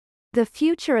The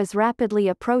future is rapidly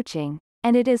approaching,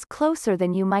 and it is closer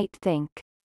than you might think.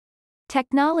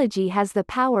 Technology has the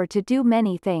power to do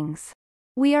many things.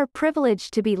 We are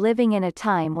privileged to be living in a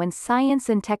time when science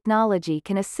and technology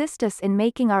can assist us in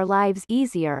making our lives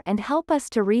easier and help us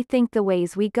to rethink the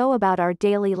ways we go about our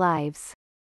daily lives.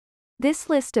 This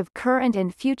list of current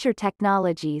and future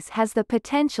technologies has the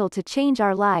potential to change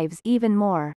our lives even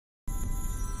more.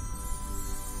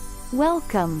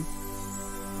 Welcome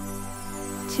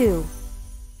to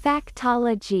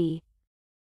Factology.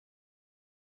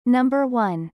 Number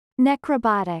 1.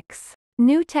 Necrobotics.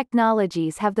 New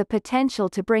technologies have the potential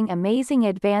to bring amazing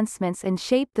advancements and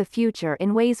shape the future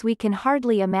in ways we can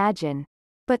hardly imagine,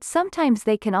 but sometimes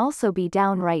they can also be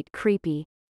downright creepy.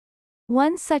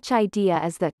 One such idea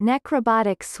is the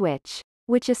necrobotic switch,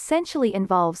 which essentially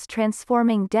involves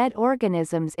transforming dead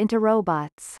organisms into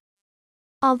robots.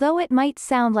 Although it might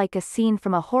sound like a scene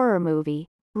from a horror movie,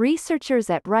 researchers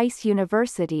at Rice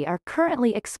University are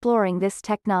currently exploring this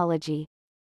technology.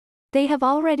 They have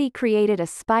already created a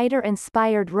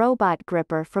spider-inspired robot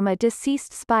gripper from a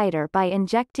deceased spider by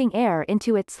injecting air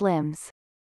into its limbs.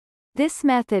 This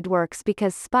method works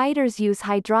because spiders use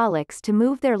hydraulics to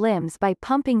move their limbs by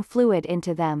pumping fluid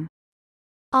into them.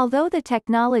 Although the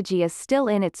technology is still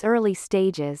in its early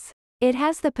stages, it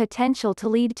has the potential to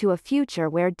lead to a future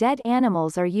where dead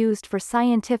animals are used for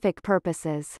scientific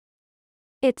purposes.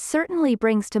 It certainly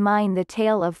brings to mind the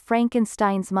tale of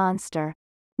Frankenstein's monster.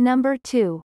 Number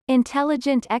 2.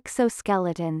 Intelligent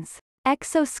exoskeletons.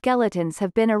 Exoskeletons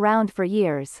have been around for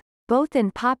years, both in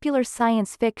popular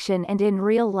science fiction and in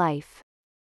real life.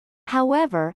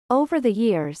 However, over the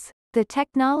years, the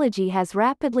technology has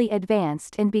rapidly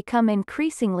advanced and become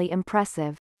increasingly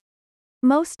impressive.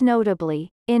 Most notably,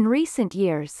 in recent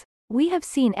years, we have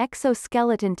seen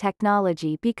exoskeleton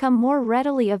technology become more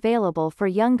readily available for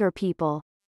younger people.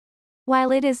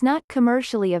 While it is not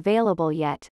commercially available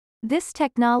yet, this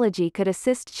technology could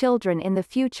assist children in the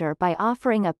future by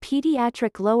offering a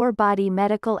pediatric lower body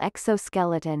medical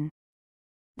exoskeleton.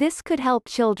 This could help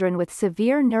children with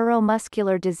severe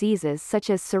neuromuscular diseases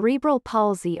such as cerebral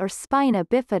palsy or spina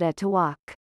bifida to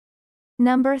walk.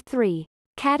 Number 3.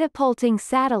 Catapulting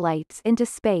satellites into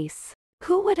space.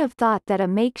 Who would have thought that a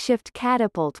makeshift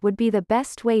catapult would be the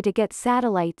best way to get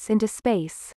satellites into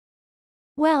space?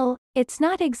 Well, it's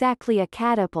not exactly a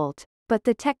catapult, but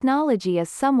the technology is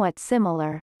somewhat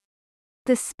similar.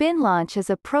 The spin launch is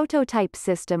a prototype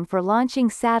system for launching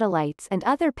satellites and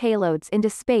other payloads into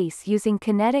space using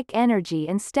kinetic energy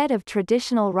instead of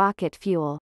traditional rocket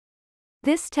fuel.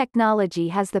 This technology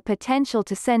has the potential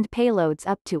to send payloads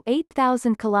up to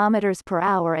 8,000 km per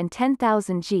hour and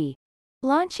 10,000 g,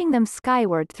 launching them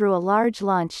skyward through a large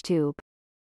launch tube.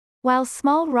 While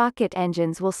small rocket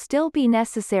engines will still be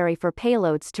necessary for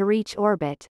payloads to reach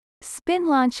orbit, Spin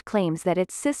Launch claims that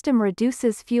its system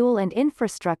reduces fuel and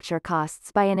infrastructure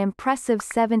costs by an impressive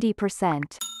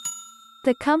 70%.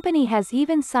 The company has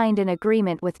even signed an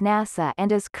agreement with NASA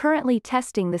and is currently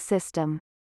testing the system.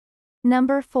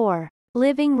 Number 4.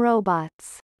 Living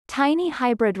robots. Tiny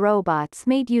hybrid robots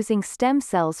made using stem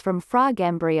cells from frog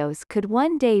embryos could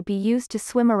one day be used to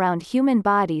swim around human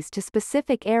bodies to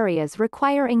specific areas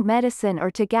requiring medicine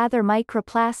or to gather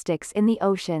microplastics in the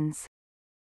oceans.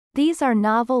 These are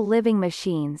novel living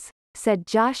machines, said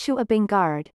Joshua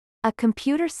Bingard, a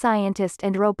computer scientist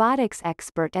and robotics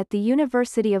expert at the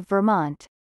University of Vermont,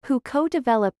 who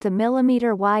co-developed the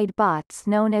millimeter-wide bots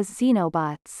known as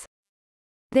xenobots.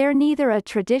 They're neither a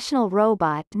traditional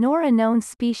robot nor a known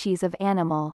species of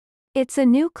animal. It's a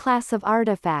new class of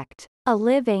artifact, a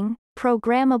living,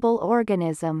 programmable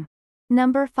organism.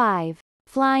 Number 5.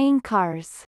 Flying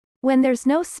cars. When there's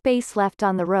no space left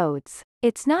on the roads,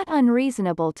 it's not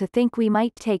unreasonable to think we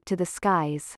might take to the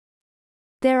skies.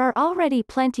 There are already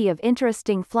plenty of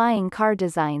interesting flying car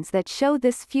designs that show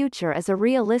this future as a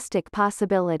realistic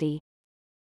possibility.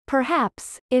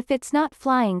 Perhaps, if it's not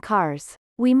flying cars,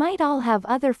 we might all have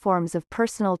other forms of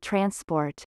personal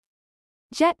transport.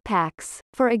 Jetpacks,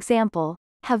 for example,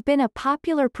 have been a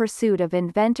popular pursuit of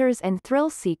inventors and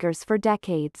thrill-seekers for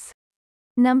decades.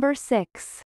 Number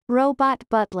 6. Robot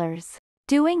butlers.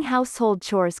 Doing household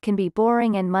chores can be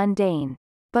boring and mundane,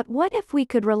 but what if we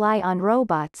could rely on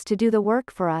robots to do the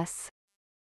work for us?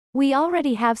 We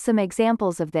already have some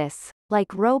examples of this,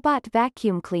 like robot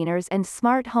vacuum cleaners and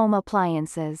smart home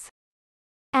appliances.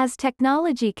 As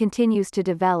technology continues to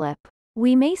develop,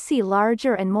 we may see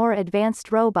larger and more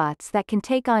advanced robots that can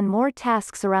take on more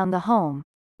tasks around the home,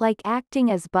 like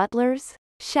acting as butlers,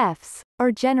 chefs,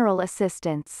 or general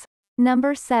assistants.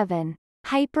 Number 7.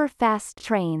 Hyper-fast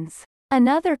trains.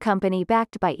 Another company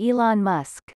backed by Elon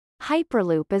Musk,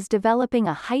 Hyperloop is developing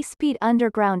a high-speed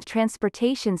underground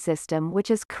transportation system which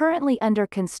is currently under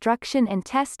construction and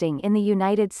testing in the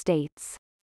United States.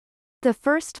 The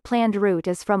first planned route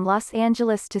is from Los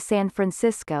Angeles to San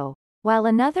Francisco, while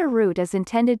another route is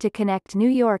intended to connect New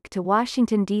York to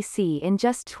Washington, D.C. in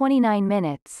just 29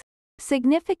 minutes,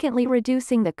 significantly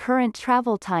reducing the current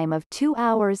travel time of 2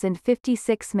 hours and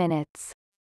 56 minutes.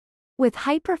 With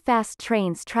hyperfast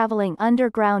trains traveling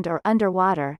underground or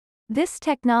underwater, this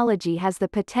technology has the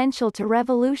potential to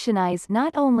revolutionize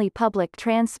not only public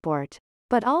transport,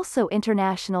 but also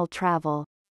international travel.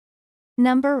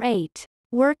 Number 8.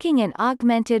 Working in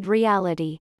augmented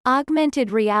reality.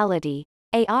 Augmented reality,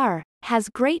 AR, has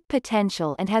great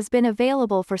potential and has been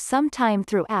available for some time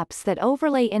through apps that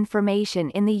overlay information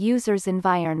in the user's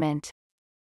environment.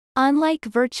 Unlike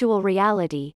virtual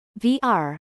reality,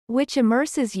 VR, which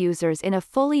immerses users in a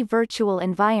fully virtual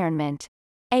environment,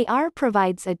 AR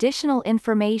provides additional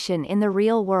information in the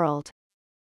real world.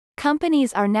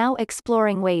 Companies are now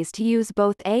exploring ways to use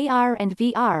both AR and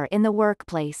VR in the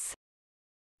workplace.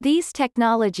 These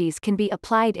technologies can be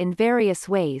applied in various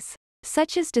ways,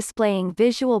 such as displaying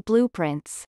visual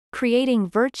blueprints, creating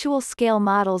virtual scale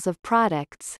models of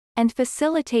products, and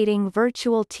facilitating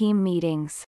virtual team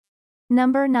meetings.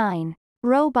 Number 9.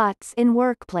 Robots in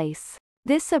workplace.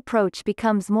 This approach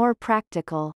becomes more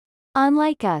practical.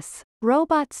 Unlike us,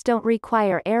 robots don't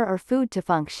require air or food to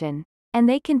function, and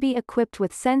they can be equipped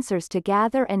with sensors to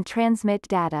gather and transmit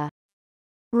data.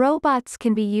 Robots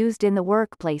can be used in the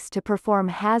workplace to perform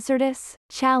hazardous,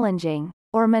 challenging,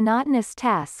 or monotonous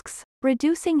tasks,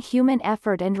 reducing human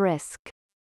effort and risk.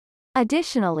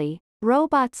 Additionally,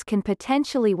 robots can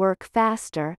potentially work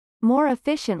faster, more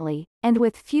efficiently, and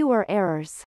with fewer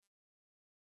errors.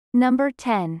 Number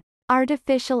 10.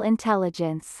 Artificial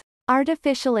intelligence.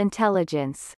 Artificial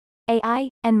intelligence, AI,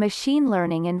 and machine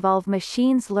learning involve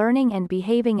machines learning and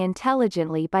behaving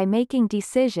intelligently by making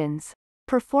decisions,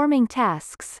 performing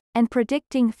tasks, and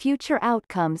predicting future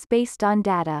outcomes based on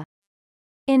data.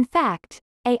 In fact,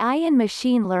 AI and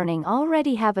machine learning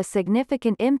already have a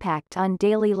significant impact on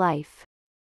daily life.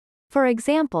 For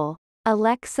example,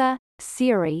 Alexa,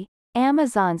 Siri,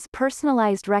 Amazon's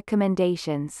personalized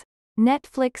recommendations,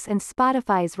 Netflix and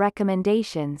Spotify's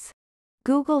recommendations,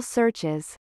 Google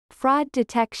searches, fraud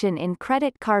detection in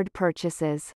credit card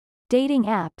purchases, dating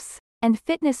apps, and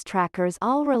fitness trackers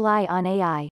all rely on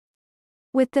AI.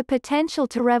 With the potential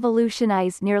to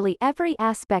revolutionize nearly every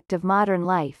aspect of modern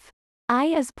life, AI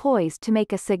is poised to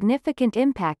make a significant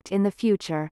impact in the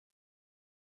future.